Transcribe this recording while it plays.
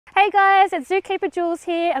Hey guys, it's Zookeeper Jules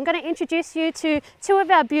here. I'm going to introduce you to two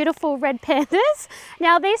of our beautiful red pandas.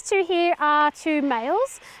 Now these two here are two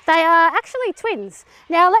males. They are actually twins.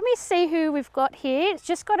 Now let me see who we've got here. It's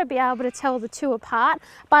just got to be able to tell the two apart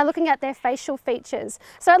by looking at their facial features.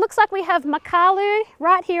 So it looks like we have Makalu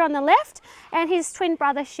right here on the left and his twin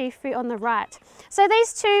brother Shifu on the right. So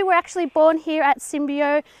these two were actually born here at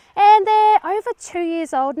Symbio and they're over 2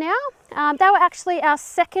 years old now. They were actually our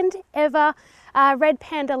second ever red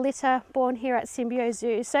panda litter born here at Symbio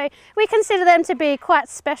Zoo. So we consider them to be quite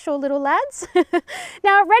special little lads.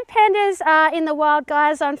 Now red pandas in the wild,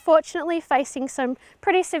 guys, are unfortunately facing some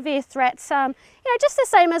pretty severe threats. Just the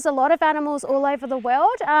same as a lot of animals all over the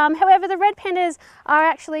world. However, the red pandas are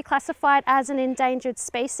actually classified as an endangered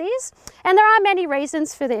species, and there are many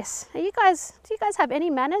reasons for this. Do you guys have any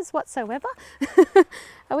manners whatsoever?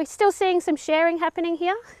 Are we still seeing some sharing happening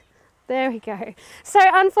here? There we go. So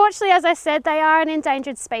unfortunately, as I said, they are an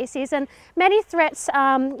endangered species, and many threats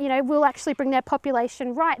will actually bring their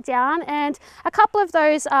population right down, and a couple of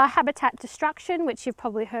those are habitat destruction, which you've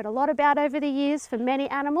probably heard a lot about over the years for many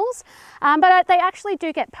animals, but they actually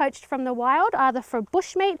do get poached from the wild, either for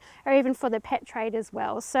bushmeat or even for the pet trade as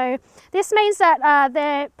well. So this means that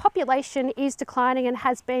their population is declining and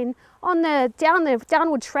has been on the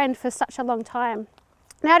downward trend for such a long time.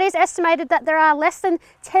 Now it is estimated that there are less than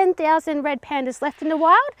 10,000 red pandas left in the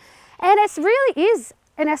wild, and it really is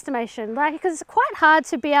an estimation, because it's quite hard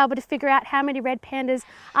to be able to figure out how many red pandas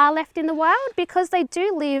are left in the wild, because they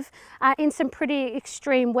do live in some pretty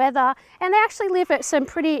extreme weather, and they actually live at some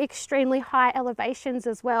pretty extremely high elevations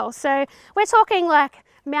as well. So we're talking like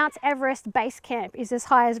Mount Everest base camp is as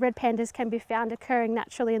high as red pandas can be found occurring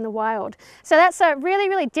naturally in the wild. So that's really,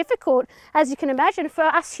 really difficult, as you can imagine, for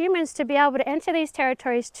us humans to be able to enter these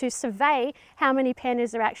territories to survey how many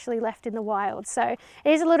pandas are actually left in the wild. So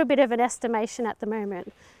it is a little bit of an estimation at the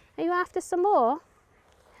moment. Are you after some more?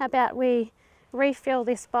 How about we refill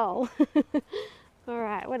this bowl? All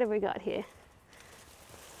right, what have we got here?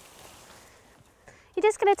 You're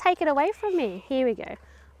just going to take it away from me. Here we go.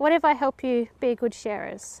 What if I help you be good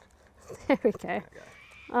sharers? There we go. Okay.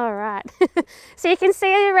 All right. So you can see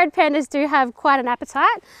the red pandas do have quite an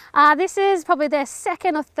appetite. This is probably their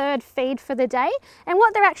second or third feed for the day. And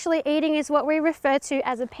what they're actually eating is what we refer to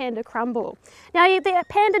as a panda crumble. Now the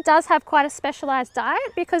panda does have quite a specialized diet,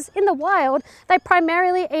 because in the wild, they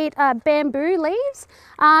primarily eat bamboo leaves.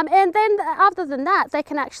 And then other than that, they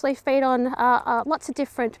can actually feed on lots of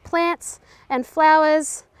different plants and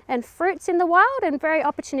flowers and fruits in the wild, and very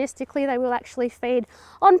opportunistically they will actually feed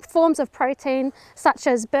on forms of protein such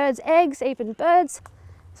as birds' eggs, even birds.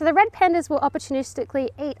 So the red pandas will opportunistically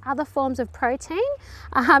eat other forms of protein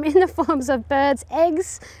in the forms of birds'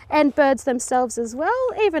 eggs and birds themselves as well,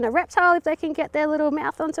 even a reptile if they can get their little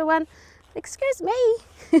mouth onto one. Excuse me.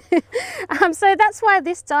 So that's why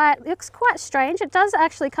this diet looks quite strange. It does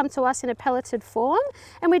actually come to us in a pelleted form,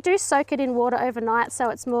 and we do soak it in water overnight so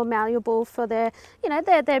it's more malleable for their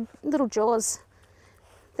little jaws.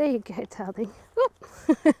 There you go, darling.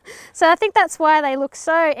 So I think that's why they look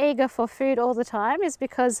so eager for food all the time, is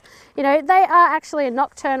because they are actually a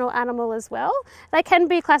nocturnal animal as well. They can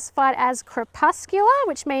be classified as crepuscular,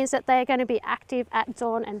 which means that they're going to be active at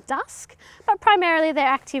dawn and dusk, but primarily their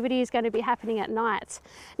activity is going to be happening at night.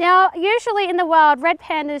 Now usually in the wild, red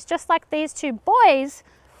pandas, just like these two boys,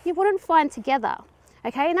 you wouldn't find together.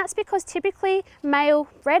 Okay, and that's because typically male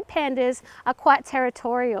red pandas are quite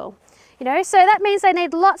territorial. So that means they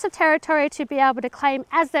need lots of territory to be able to claim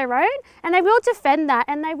as their own, and they will defend that,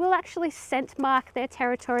 and they will actually scent mark their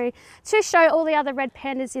territory to show all the other red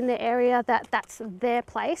pandas in the area that that's their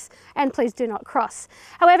place, and please do not cross.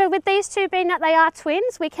 However, with these two, being that they are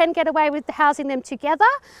twins, we can get away with housing them together,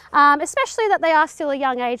 especially that they are still a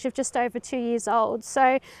young age of just over 2 years old.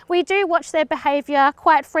 So we do watch their behaviour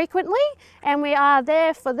quite frequently, and we are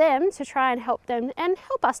there for them to try and help them and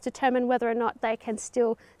help us determine whether or not they can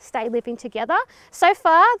still stay living together. So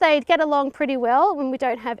far they get along pretty well, and we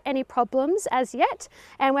don't have any problems as yet,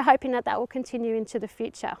 and we're hoping that that will continue into the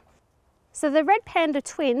future. So the red panda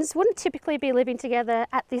twins wouldn't typically be living together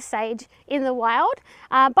at this age in the wild.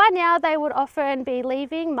 By now they would often be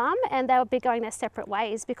leaving mum, and they would be going their separate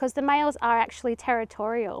ways, because the males are actually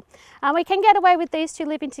territorial. We can get away with these two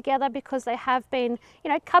living together because they have been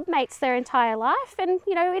cub mates their entire life, and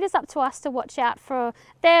it is up to us to watch out for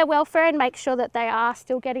their welfare and make sure that they are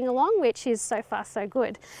still getting along, which is so far so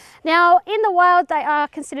good. Now in the wild they are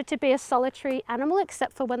considered to be a solitary animal,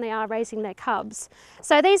 except for when they are raising their cubs.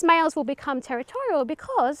 So these males will become territorial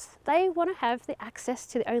because they want to have the access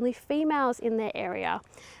to the only females in their area.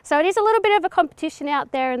 So it is a little bit of a competition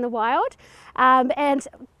out there in the wild, and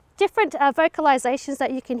different vocalizations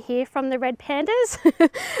that you can hear from the red pandas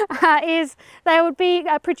is they would be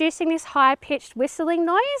producing this high-pitched whistling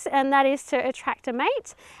noise, and that is to attract a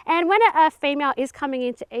mate. And when a female is coming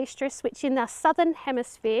into estrus, which in the southern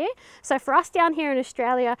hemisphere, so for us down here in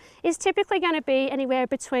Australia, is typically going to be anywhere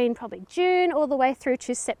between probably June all the way through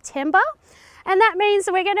to September. And that means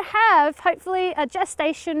that we're going to have hopefully a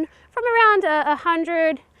gestation from around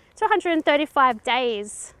 100 to 135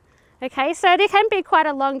 days. Okay, so there can be quite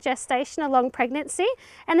a long gestation, a long pregnancy,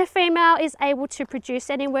 and the female is able to produce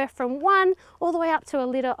anywhere from 1 all the way up to a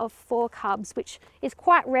litter of 4 cubs, which is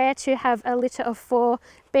quite rare to have a litter of 4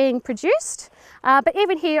 being produced. But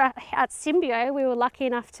even here at Symbio, we were lucky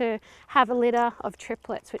enough to have a litter of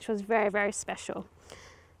triplets, which was very, very special.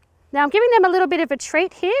 Now I'm giving them a little bit of a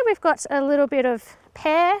treat here. We've got a little bit of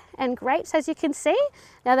pear and grapes, as you can see.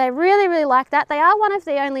 Now they really, really like that. They are one of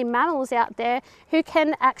the only mammals out there who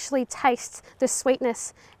can actually taste the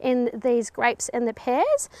sweetness in these grapes and the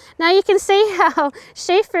pears. Now you can see how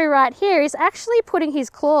Shifu right here is actually putting his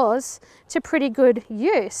claws to pretty good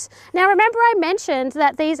use. Now remember I mentioned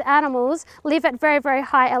that these animals live at very, very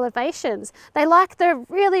high elevations. They like the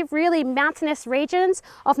really, really mountainous regions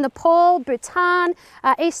of Nepal, Bhutan,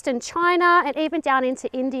 eastern China, and even down into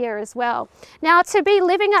India as well. Now to be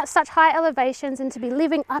living at such high elevations and to be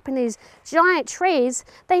living up in these giant trees,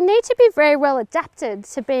 they need to be very well adapted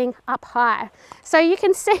to being up high. So you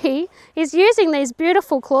can see he's using these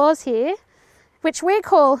beautiful claws here, which we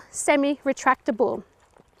call semi-retractable.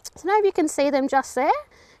 So now you can see them just there.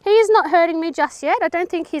 He is not hurting me just yet. I don't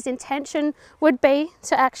think his intention would be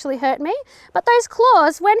to actually hurt me. But those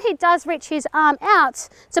claws, when he does reach his arm out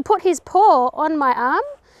to put his paw on my arm,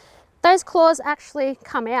 those claws actually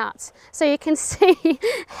come out. So you can see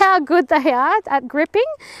how good they are at gripping,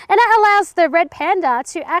 and that allows the red panda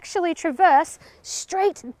to actually traverse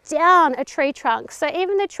straight down a tree trunk. So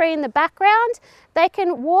even the tree in the background, they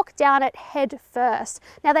can walk down it head first.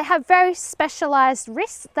 Now they have very specialized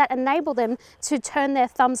wrists that enable them to turn their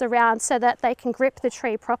thumbs around so that they can grip the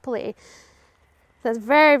tree properly. That's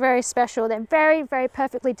very, very special. They're very, very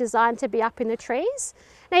perfectly designed to be up in the trees.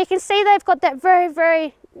 Now you can see they've got that very,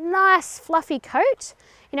 very nice fluffy coat.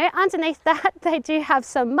 You know, underneath that they do have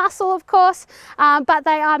some muscle, of course, but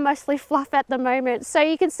they are mostly fluff at the moment. So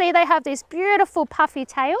you can see they have this beautiful puffy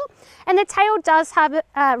tail, and the tail does have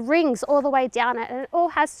rings all the way down it, and it all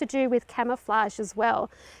has to do with camouflage as well.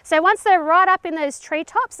 So once they're right up in those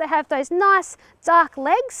treetops, they have those nice dark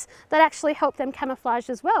legs that actually help them camouflage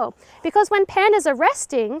as well. Because when pandas are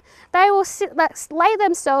resting, they will lay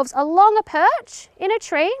themselves along a perch in a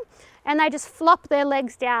tree, and they just flop their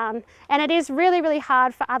legs down, and it is really, really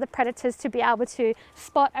hard for other predators to be able to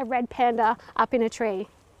spot a red panda up in a tree.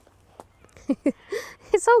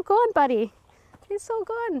 It's all gone, buddy. It's all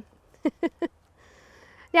gone.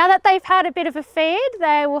 Now that they've had a bit of a feed,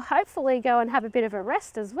 they will hopefully go and have a bit of a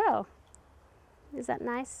rest as well. Is that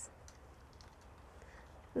nice?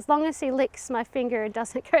 As long as he licks my finger and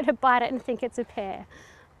doesn't go to bite it and think it's a pear.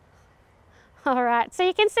 All right, so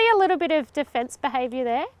you can see a little bit of defense behavior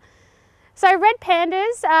there. So red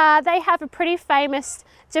pandas, they have a pretty famous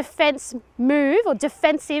defense move, or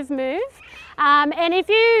defensive move. And if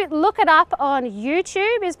you look it up on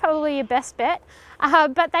YouTube, is probably your best bet.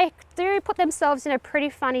 But they do put themselves in a pretty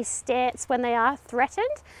funny stance when they are threatened.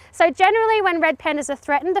 So generally when red pandas are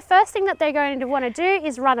threatened, the first thing that they're going to want to do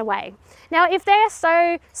is run away. Now if they're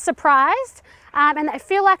so surprised and they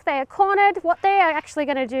feel like they are cornered, what they are actually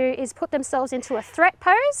going to do is put themselves into a threat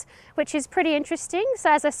pose, which is pretty interesting. So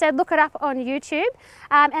as I said, look it up on YouTube.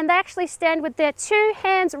 And they actually stand with their 2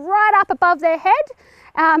 hands right up above their head.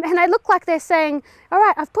 And they look like they're saying, all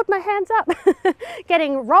right, I've put my hands up,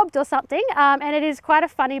 getting robbed or something. And it is quite a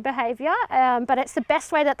funny behavior, but it's the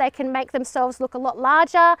best way that they can make themselves look a lot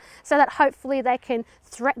larger so that hopefully they can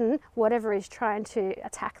threaten whatever is trying to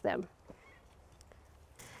attack them.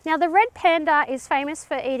 Now the red panda is famous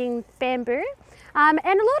for eating bamboo. And a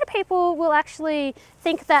lot of people will actually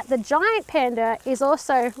think that the giant panda is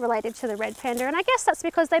also related to the red panda. And I guess that's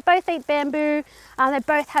because they both eat bamboo, they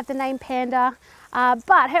both have the name panda.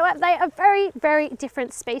 But however, they are very, very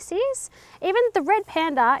different species. Even the red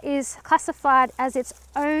panda is classified as its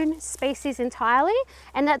own species entirely,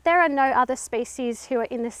 and that there are no other species who are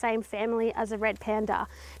in the same family as a red panda.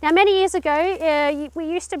 Now, many years ago, we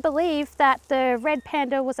used to believe that the red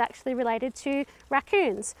panda was actually related to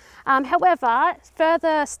raccoons. However,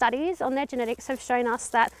 further studies on their genetics have shown us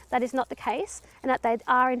that that is not the case, and that they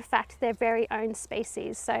are in fact their very own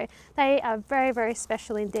species. So they are very, very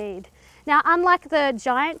special indeed. Now, unlike the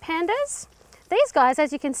giant pandas, these guys,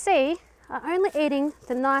 as you can see, are only eating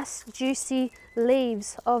the nice juicy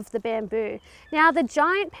leaves of the bamboo. Now the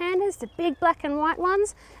giant pandas, the big black and white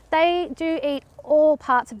ones, they do eat all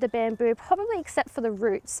parts of the bamboo, probably except for the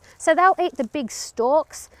roots. So they'll eat the big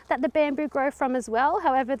stalks that the bamboo grow from as well.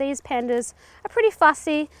 However, these pandas are pretty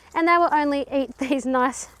fussy and they will only eat these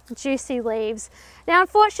nice juicy leaves. Now,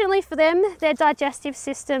 unfortunately for them, their digestive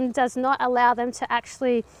system does not allow them to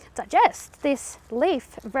actually digest this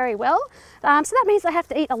leaf very well. So that means they have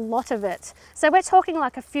to eat a lot of it. So we're talking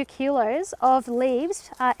like a few kilos of leaves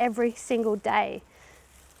every single day.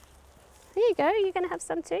 There you go, you're going to have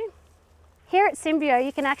some too. Here at Symbio,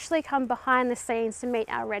 you can actually come behind the scenes to meet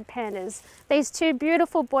our red pandas. These two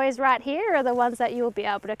beautiful boys right here are the ones that you'll be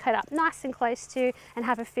able to cut up nice and close to and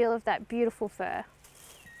have a feel of that beautiful fur.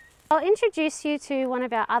 I'll introduce you to one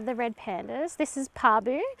of our other red pandas. This is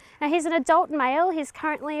Pabu. Now he's an adult male, he's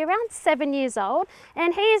currently around 7 years old,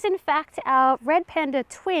 and he is in fact our red panda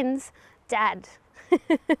twins' dad.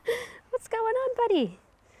 What's going on, buddy?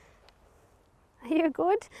 Are you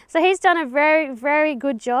good? So he's done a very, very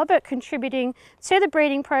good job at contributing to the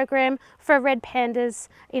breeding program for red pandas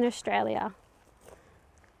in Australia.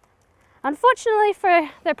 Unfortunately for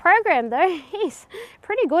the program though, he's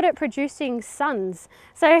pretty good at producing sons.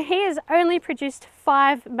 So he has only produced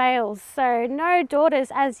 5 males, so no daughters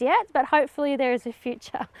as yet, but hopefully there is a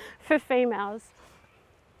future for females.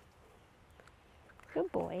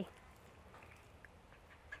 Good boy.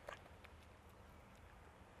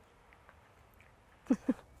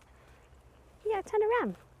 Yeah, turn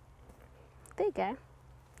around. There you go.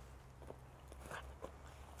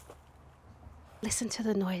 Listen to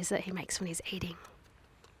the noise that he makes when he's eating.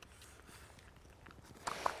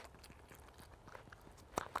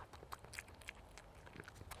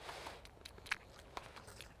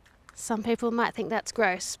 Some people might think that's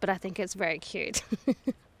gross, but I think it's very cute.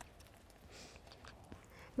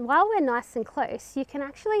 While we're nice and close, you can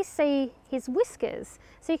actually see his whiskers.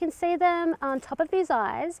 So you can see them on top of his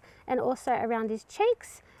eyes and also around his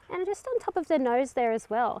cheeks and just on top of the nose there as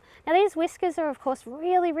well. Now these whiskers are of course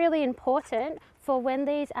really, really important for when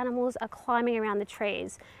these animals are climbing around the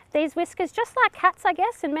trees. These whiskers, just like cats I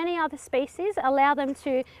guess and many other species, allow them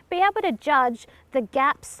to be able to judge the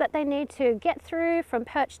gaps that they need to get through from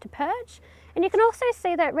perch to perch. And you can also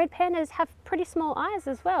see that red pandas have pretty small eyes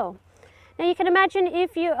as well. Now you can imagine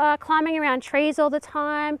if you are climbing around trees all the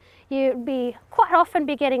time, you'd be quite often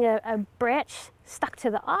be getting a branch stuck to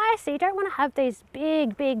the eye, so you don't want to have these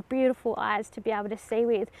big, big, beautiful eyes to be able to see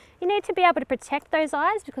with. You need to be able to protect those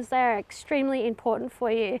eyes because they are extremely important for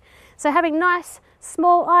you. So having nice,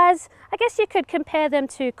 small eyes, I guess you could compare them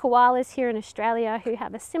to koalas here in Australia who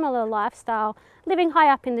have a similar lifestyle, living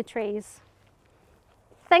high up in the trees.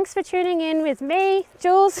 Thanks for tuning in with me,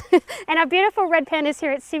 Jules, and our beautiful red pandas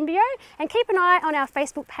here at Symbio, and keep an eye on our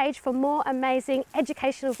Facebook page for more amazing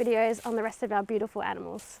educational videos on the rest of our beautiful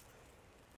animals.